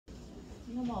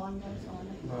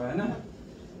भएन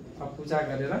अब पूजा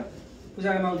गरेर पूजा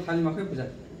गर्न थालीमा खै पूजा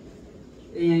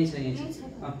ए यहीँ छ यहीँ छ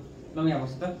ल यहाँ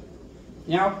बस्छ त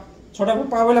यहाँ छोटा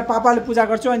पापाले पूजा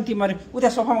गर्छु अनि तिमीहरू उता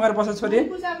सोफामा गएर बस्छ छोरी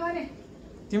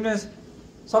तिमीले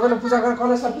सबैले पूजा गर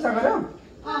कलेजलाई पूजा गर्यो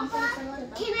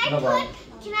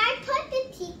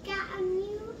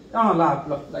ल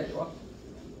लगाइदेऊ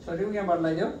छोरी यहाँबाट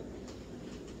लगाइदेऊ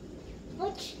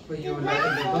यो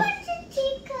लगाइदिएको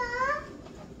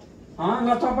ल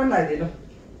तँ पनि लगाइदिए ल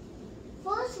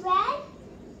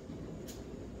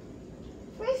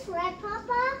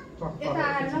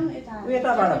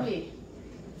यताबाट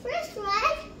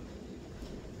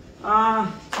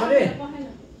छोरी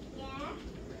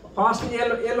फर्स्ट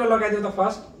येलो लगाइदेऊ त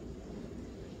फर्स्ट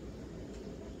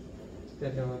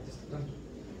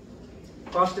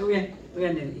फर्स्ट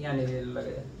यहाँनिर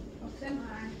लगाइदियो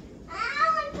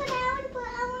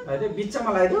बिचमा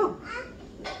लगाइदियो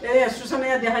ए सुसन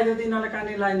यहाँ देखाइदियो त यिनीहरूलाई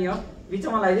कहाँनिर लगाइने हो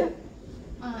बिचमा लगाइदियो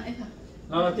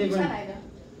ल त्यही पनि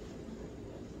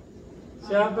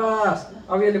स्याबास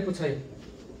अब यसले पुछ है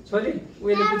छोरी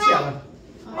उयोले पुछिहाल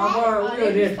अब उयो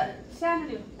रेड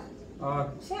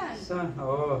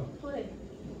हो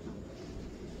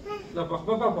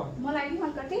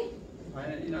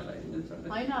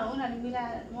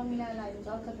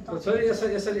ल छोरी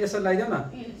यसरी लगाइदेऊ न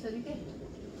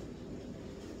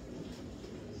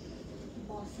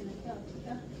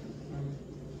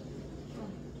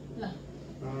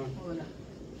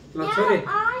ल छोरी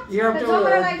यो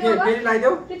फेरि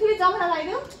लगाइदेऊ पृथ्वी जमरा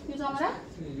लगाइदेऊ यो जमरा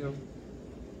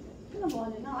किन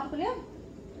भनेन अर्को ल्याऊ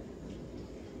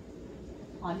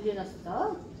हल्लियो जस्तो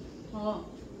हो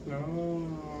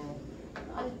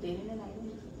अलिक धेरै नै लगाइदेऊ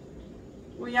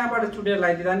ऊ यहाँबाट छुटेर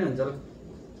लगाइदिँदा नि हुन्छ ल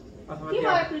अथवा के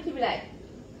भयो पृथ्वीलाई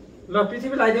ल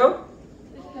पृथ्वी लगाइदेऊ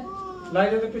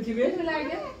लगाइदेऊ त पृथ्वी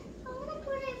लगाइदेऊ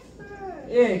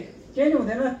ए केही नि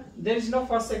हुँदैन there is no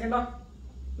first second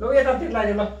ल यतातिर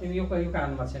लगाइदेऊ ल तिमी यो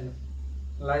कानमा छैन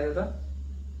लगाइदेऊ त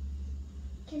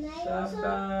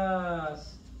शाबास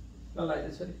ल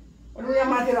लगाइदेऊ छोरी अनि यहाँ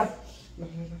माथि राख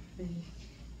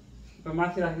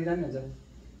माथि राखिदिँदा नि हुन्छ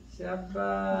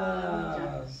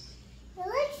शाबास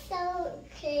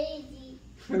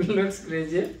looks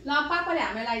crazy ल पापाले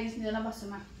हामीलाई लगाइदिन्छ ल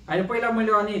बस्नुमा हैन पहिला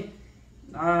मैले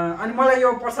अनि मलाई यो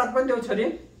प्रसाद पनि देऊ छोरी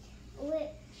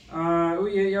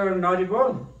यो नरिवल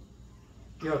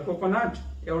यो कोकोनट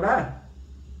एउटा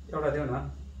देऊ न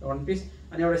 1 पिस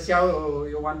अनि एउटा स्याउ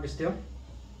यो 1 पिस देऊ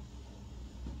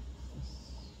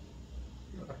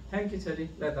थ्यांक यू छोरी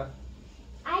ल त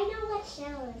I know what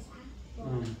shell is.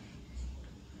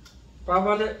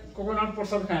 पापाले कोकोनट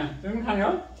प्रसाद खाए तिमी पनि खाने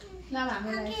हो ल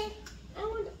हामीलाई I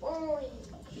want orange.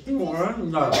 तिमी हो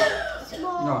न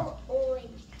Small No.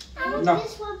 orange. I want No.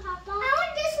 this one, Papa. I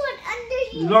want this one under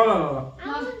here. ल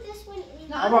I want this one.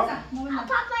 अब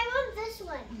Papa, I want this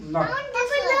one. No. I want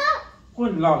this one.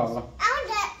 कुन ल I want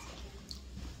that.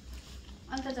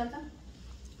 अन्त चल्छ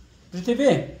पृथ्वी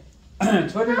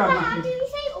छोरी Papa, घरमा how do you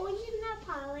say orange in that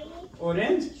Polly?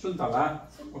 Orange सुन्तला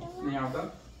यहाँ आउँदा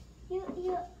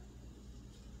You.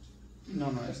 न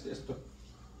यस्तो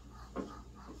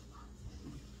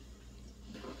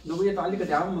उयो त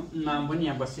अलिकति अब नाम पनि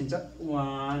यहाँ बसिन्छ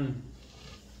 1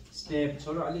 स्टेप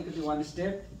छोरो अलिकति 1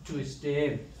 step 2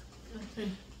 step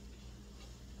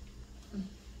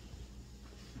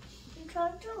You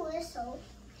tried to whistle.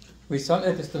 Whistle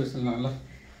ए त्यस्तो विसल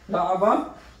ल अब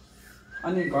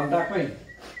अनि घन्टा खोइ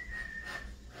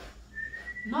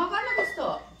नगर्न त्यस्तो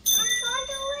I'm trying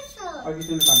to whistle. अघि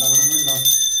तिमी घन्टा बनाउनु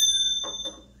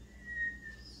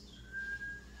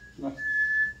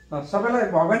ल सबैलाई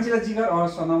भगवानजीलाई जिगर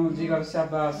सनाम जिगर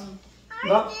स्याबास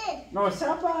ल न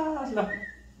स्याबास ल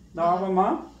अब म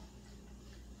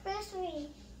First me.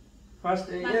 फर्स्ट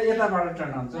यताबाट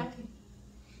टर्न हुन्छ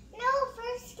No,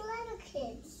 first little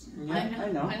kids. I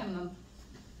know.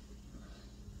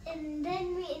 And then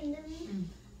me and then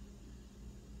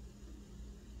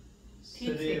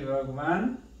Shri भगवान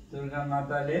दुर्गा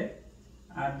माताले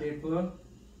आटेको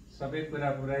सबै कुरा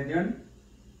पुऱ्याइदिउन्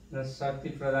र शक्ति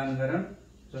प्रदान गरून्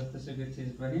जस्तोसुकै चिज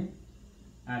पनि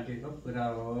आटेको पुरा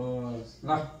होस् ल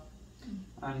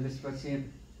अनि त्यसपछि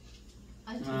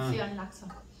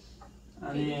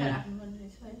अनि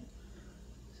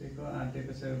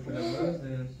आटेको सबै पुरा होस्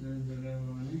दुर्गा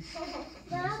भगवानले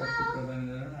शक्ति प्रदान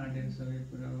गरून् आटेको सबै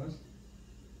पुरा होस्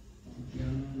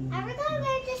Ever thought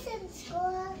about this in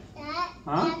school? That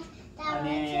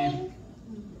अनि thing?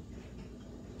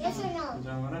 Yes or no?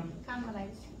 जमरा काममा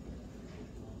लाग्छ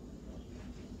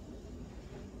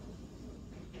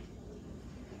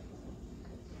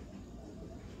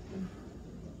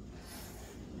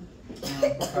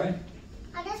है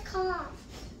I just coughed.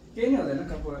 केही नि हुँदैन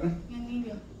गर्नु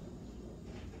यहाँनिर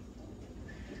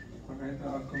पकाइ त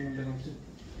अर्को म देखाउँछु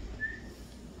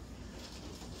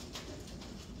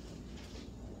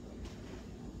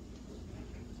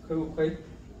खै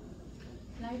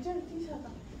लाइटर के छ त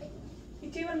कि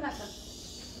टेबलमा छ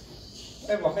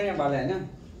ए भर्खर यहाँ बाले हैन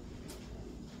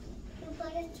You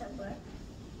got it somewhere.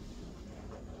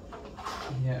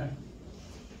 यहाँ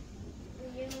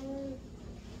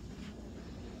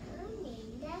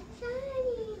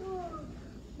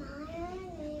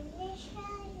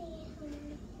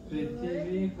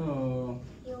पृथ्वीको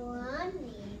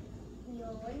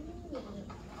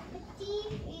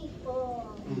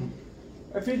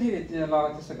पृथ्वी ल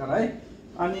त्यसो गर है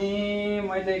अनि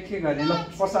मैले के गरेँ ल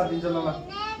प्रसाद दिन्छु ल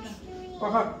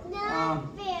पख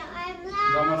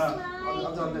जमरा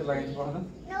अझ अलिक लगाइदिनु पख त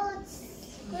No, it's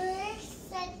first,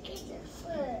 second,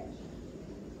 third.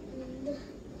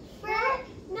 First,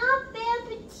 not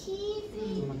baby TV.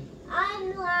 I'm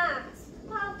last.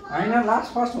 Papa. होइन लास्ट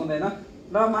फर्स्ट हुँदैन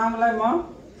ल मामुलाई म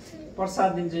प्रसाद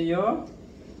दिन्छु यो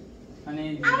अनि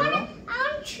I want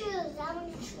to choose.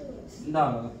 ल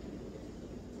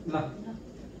ल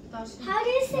How do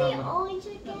you say orange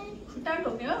again? खुट्टा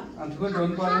ढोक्ने हो अनि ठुलो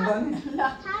ढोन पर्नु त नि ल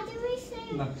How do we say?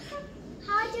 ल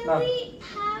How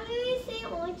do we say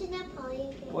orange in a pie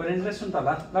again? Orange र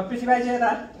सुन्तला ल पृथ्वी बाई चाहिँ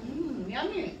यता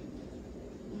yummy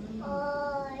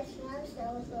Oh, it smells so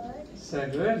good. So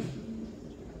good.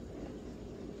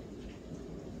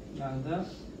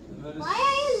 Why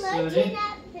are you looking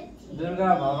at the Durga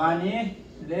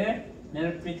भवानीले मेरो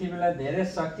पृथ्वीलाई धेरै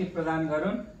शक्ति प्रदान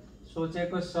गरून्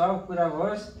सोचेको सब कुरा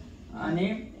होस् अनि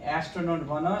एस्ट्रोनोट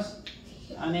बनोस्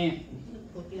अनि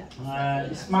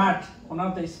smart one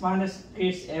of the smartest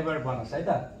kids ever बनोस् है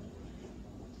त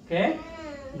ओके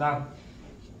ल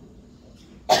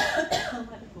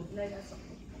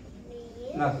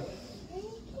ल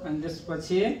अनि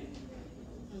त्यसपछि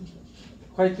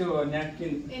खै त्यो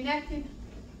न्यापकिन ए न्यापकिन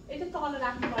यता तल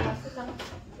राख्नु पर्ला जस्तो छ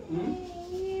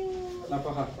ल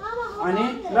पख अनि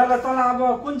ल ल तल अब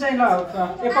कुन चाहिँ ल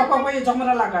ए पक्का यो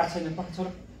जमरा लगाएको छैन पख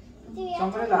छोरो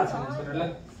जमरै लगाएको छैन छोरो ल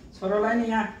छोरोलाई नि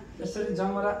यहाँ यसरी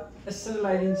जमरा यसरी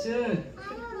लगाइदिन्छु I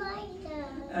don't like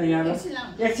that. यहाँ ल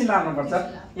एकछिन लाग्नुपर्छ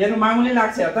हेर्नु मामुली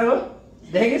लाग्छ हेर त हो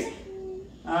देखिस्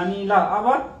अनि ल अब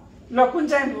ल कुन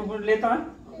चाहिँ ले त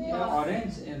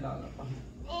अरेन्ज ए ल ल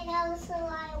And also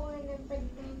I want a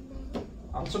banana.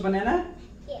 हल्सो बनाएन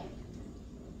Yeah.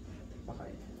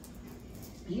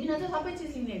 लिन त सबै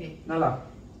चिज लिने रे ल ल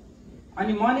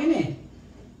अनि मनी नि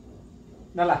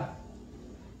ल ल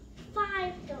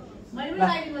 $5. मैले पनि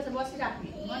लगाइदिनु पर्छ बसिराख्ने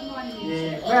मन मन ए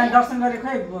खोइ दर्शन गरे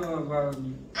खै I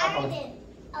did.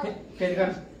 Oh. फेरि गर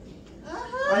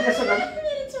अनि यसो गर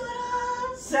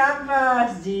स्याबास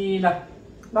जी ल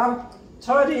ल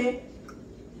छोरी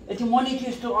यति मनी थियो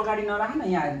यस्तो अगाडि नराख न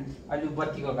यहाँ अहिले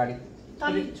बत्तीको अगाडि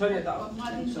छोरी त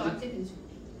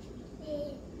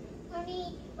Honey,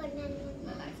 banana.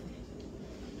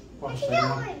 पढ्छ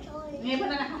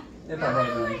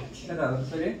यता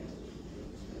छोरी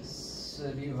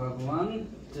श्री भगवान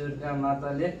दुर्गा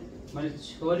माताले मैले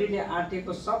छोरीले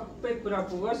आँटेको सबै कुरा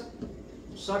पुगोस्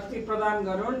शक्ति प्रदान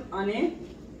गरून् अनि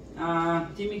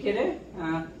तिमी के अरे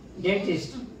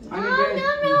डेन्टिस्ट अनि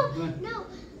No.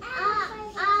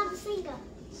 Singer.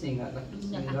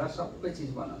 सिङ्गर सबै चिज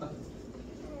भन त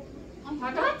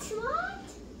What's what?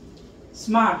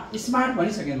 स्मार्ट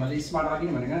भनिसकेँ मैले स्मार्ट अघि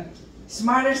नै भनेको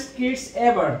स्मार्टेस्ट किड्स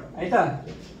एभर है त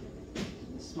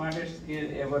स्मार्टेस्ट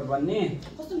किड एभर भन्ने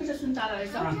कस्तो मिठो सुन्तला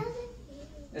रहेछ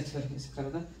यसो गर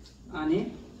त अनि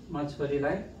म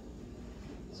छोरीलाई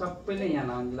सबैले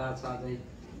यहाँ लाग्छ अझै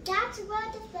That's what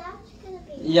the flowers gonna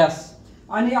be. यस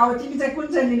अनि अब तिमी चाहिँ कुन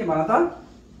चाहिँ लिने भन त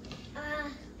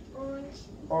Orange.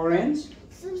 Orange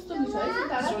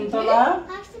Suntala. सुन्तला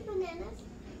Pass the bananas.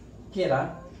 केरा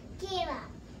Kira.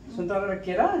 सुन्तला र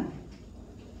केरा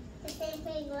The same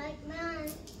thing like mine.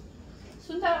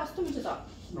 सुन्तला कस्तो मिठो छ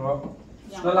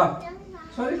ल ल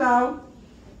छोरी ल आऊ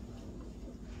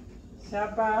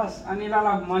स्याबास अनि ल ल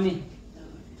मनी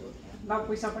ल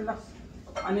पैसा पनि ल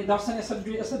अनि दर्शन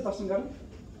यसरी दर्शन गर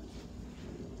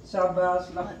स्याबास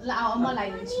ल ल आऊ म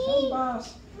लगाइदिन्छु स्याबास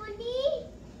Money.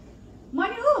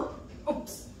 मनी हो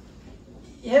ओप्स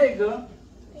here you go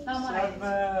ल म लगाइदिन्छु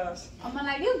स्याबास म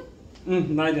लगाइदिउ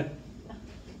neither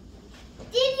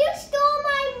Did you store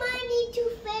my money to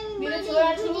fairy मेरो money?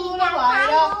 छोरा to ठुलो the भएर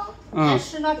Apollo?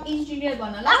 एस्ट्रोनट इन्जिनियर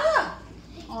भन्न ल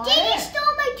Did you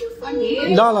store my two अनि fairy धेरै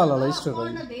money? ल ल ल स्टोर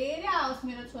पढ्न धेरै आओस्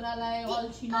मेरो छोरालाई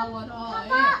अल्छी नगर है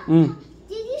Papa,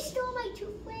 did you store my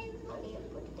two fairy money and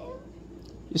put them?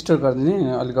 Store गरिदिने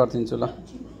अलिक गरिदिन्छु ल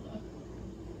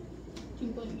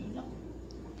तिम्रो नि ल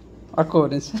अर्को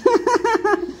ओरेन्ज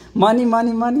मनी ल ल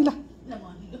मनी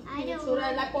ल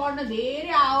छोरालाई पढ्न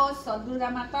धेरै आओस् दुर्गा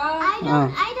माता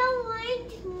I don't want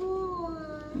more.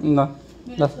 ल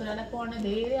मेरो छोरालाई पढ्न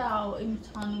धेरै आओ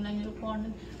छानुलाई मेरो पढ्न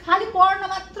खाली पढ्न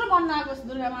मात्र मन लागोस्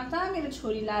दुर्गा माता मेरो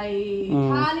छोरीलाई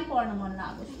खाली पढ्न मन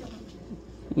लागोस्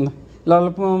ल ल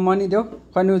मनी देऊ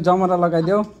कनि जमरा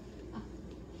लगाइदेऊ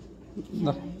ल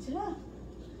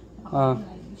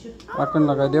पाकन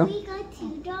लगाइदेऊ We got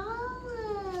 $2.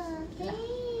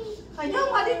 हैन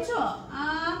म दिन्छु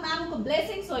मामुको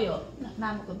ब्लेसिङ्स हो यो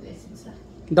मामुको ब्लेसिङ्स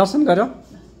दर्शन गर्यो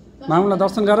मामुलाई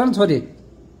दर्शन गर न छोरी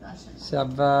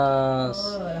स्याबास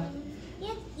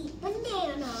Yes, even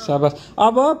there now. स्याबास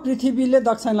अब पृथ्वीले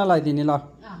दक्षिणा लगाइदिने ल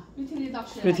पृथ्वीले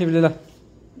दक्षिणा पृथ्वीले ल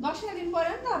दक्षिणा दिनु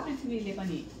पर्यो नि त पृथ्वीले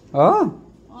पनि हो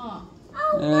Oh,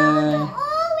 Mama,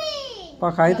 orange.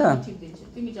 पखाइ त ठिक दिन्छु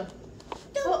तिमी जाऊ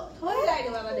थोरै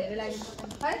लाग्यो बाबा धेरै लाग्यो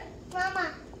है Mama.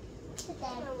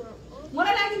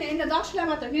 मलाई लाग्दैन हैन दक्षिणा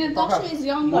मात्र किन दक्षिणा इज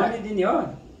यंगर मनी दिने हो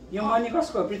यो मनी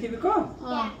कसको पृथ्वीको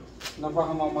ल पख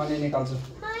म मनी निकाल्छु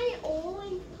My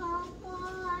orange, Papa.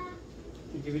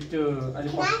 Give it to अलि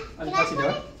Can पछि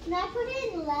देऊ I put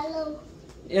it in yellow?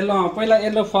 Yellow पहिला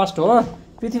येल्लो फर्स्ट हो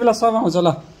पृथ्वीलाई सब आउँछ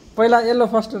ल पहिला येल्लो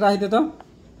फर्स्ट राखिदियो त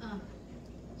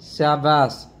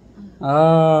स्याबास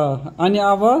अनि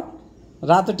अब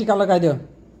रातो टिका लगाइदियो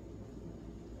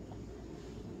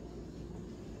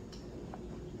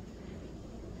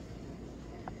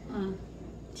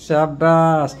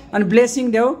स्याबास अनि ब्लेसिङ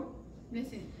देऊ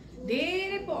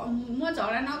धेरै म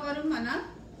झगडा नगरौँ भन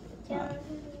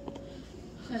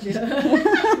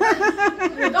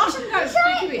दर्शन गर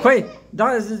पृथ्वी खोइ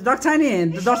दक्षिणी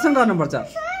दर्शन गर्नुपर्छ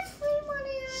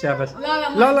स्याबास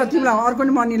ल ल तिमीलाई अर्को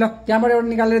नि मनी ल त्यहाँबाट एउटा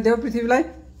निकालेर देऊ पृथ्वीलाई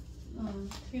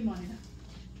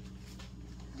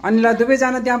अनि ल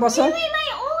दुवैजना त्यहाँ बस्छ Give me my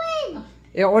orange.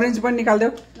 A orange पनि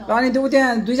निकालिदेऊ ल अनि ऊ त्यहाँ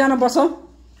दुईजना बस्छ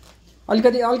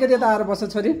अलिकति अलिकति यता आएर बस्छ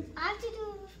छोरी I have to do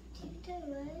TikTok,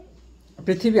 right?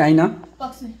 पृथ्वी होइन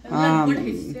But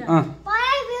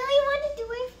I really want to do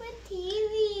it for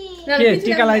TV. के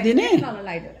टिका लगाइदिने And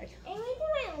where did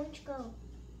my orange go?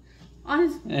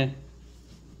 ए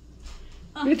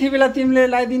पृथ्वीलाई तिमीले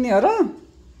लगाइदिने हो र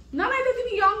नभए त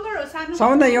तिमी यंगर हो सानो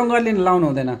सबभन्दा यङ्गरले लाउनु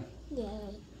हुँदैन Yeah.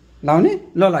 लाउने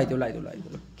ल लगाइदेऊ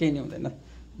केही नै हुँदैन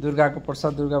दुर्गाको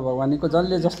प्रसाद दुर्गा भगवानीको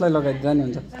जसले जसलाई लगाइदिँदा नि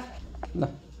हुन्छ ल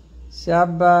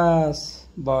स्याबास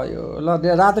भयो ल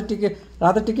रातो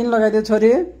टिकी नि लगाइदियो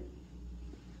छोरी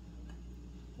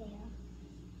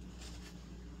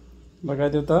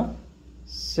लगाइदेऊ त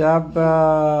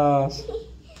स्याबास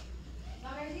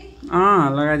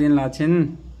लगाइदिनु लाछिन्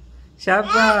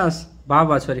स्याबास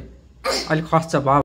भा छोरी अलिक खस्छ भा